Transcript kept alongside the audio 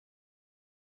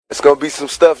It's gonna be some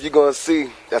stuff you're gonna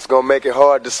see that's gonna make it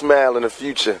hard to smile in the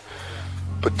future.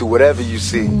 But through whatever you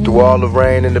see, through all the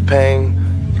rain and the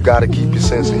pain, you gotta keep your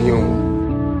sense of humor.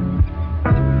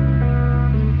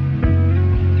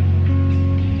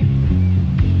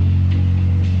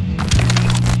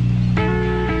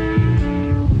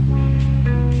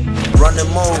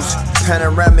 Running moves,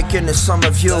 panoramic in the summer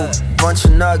view. Bunch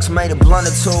of nugs made a blunt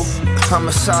or two.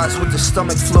 Homicides with the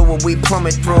stomach flu, and we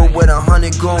plummet through with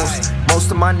 100 goons. Most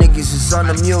of my niggas is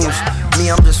unamused. Me,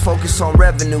 I'm just focused on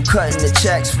revenue, cutting the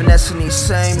checks, finessing these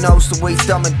same notes the way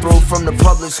thumbing through from the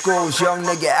public schools. Young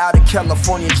nigga out of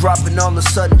California dropping all the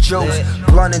sudden juice.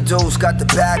 Blunt and dudes got the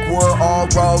backwood all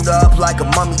rolled up like a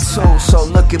mummy too. So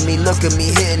look at me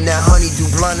hitting that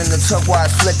honeydew blunt in the tough while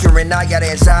it's flickering. I got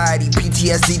anxiety,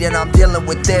 PTSD that I'm dealing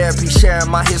with, therapy, sharing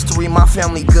my history, my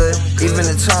family good. Even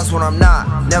the times when I'm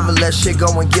not, never let shit go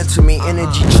and get to me.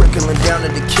 Energy trickling down to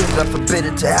the kids, I forbid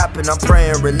it to happen. I'm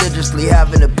praying religiously,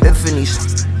 having epiphanies.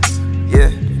 Yeah,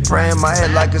 praying my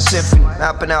head like a symphony,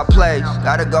 mapping out plays.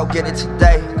 Gotta go get it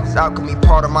today, cause alchemy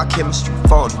part of my chemistry.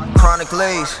 Phony, chronic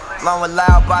leaves, blowing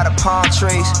loud by the palm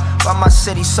trees. But my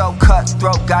city so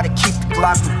cutthroat, gotta keep the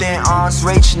Glock within arm's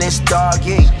reach. And this dog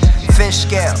eat fish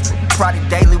scale, product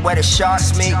daily where the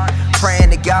sharks meet.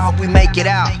 Praying to God, hope we make it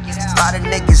out. A lot of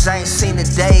niggas ain't seen a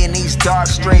day in these dark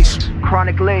streets.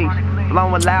 Chronic leaves,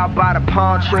 blowing loud by the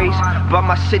palm trees. But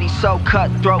my city so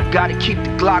cutthroat, gotta keep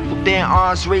the Glock within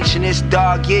arm's reach. And this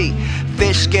dog eat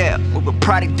fish scale, with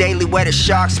product daily where the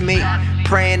sharks meet.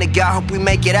 Praying to God, hope we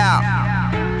make it out.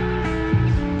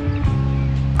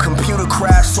 Computer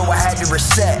crashed, so I had to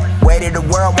reset. Weighted the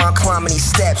world while I'm climbing these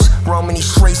steps. Roaming these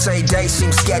streets every day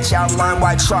seems sketchy. Outline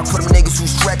white chalk for them niggas who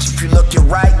stretch. If you look your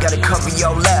right, gotta cover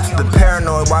your left. Been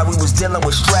paranoid while we was dealing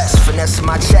with stress. Finessing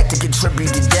my check to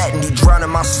contribute to debt. And he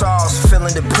drowning my sorrows,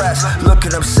 feeling depressed.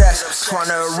 Looking obsessed, trying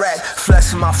to erect.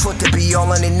 Flexing my foot to be all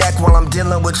on the neck while I'm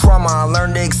dealing with trauma. I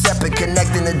learned to accept it,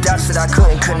 connecting the dots that I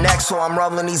couldn't connect. So I'm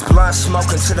rolling these blunts,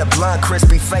 smoking to the blunt.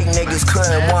 Crispy fake niggas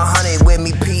couldn't 100 with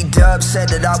me. P-Dub said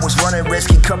that I was running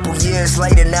risky. Couple years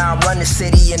later, now I run the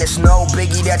city, and it's no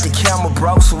biggie that the camera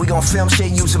broke. So we gon' film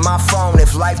shit using my phone.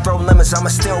 If life throw limits, I'ma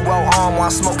still roll on. While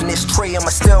I'm smoking this tree, I'ma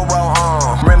still roll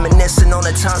on. Reminiscing on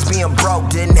the times being broke,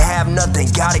 didn't have nothing.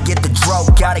 Gotta get the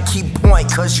dope, gotta keep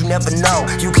point, cause you never know.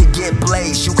 You could get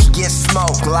blazed, you could get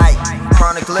smoked like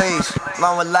chronic leaves,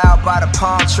 blowing loud by the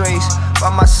palm trees.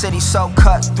 But my city so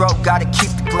cutthroat, gotta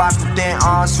keep the Glock within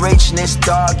arm's reach. And this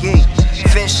dog eat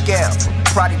fish scale,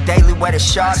 product daily where the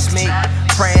sharks meet.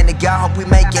 Praying to God, hope we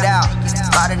make it out.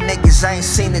 A lot of niggas ain't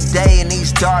seen a day in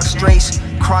these dark streets.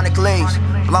 Chronic leaves,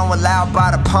 blowing loud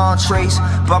by the palm trees.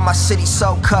 But my city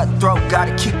so cutthroat,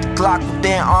 gotta keep the Glock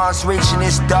within arm's reach. And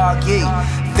this dog eat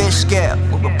fish scale,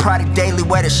 with a product daily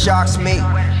where the sharks meet.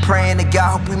 Praying to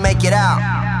God, hope we make it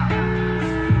out.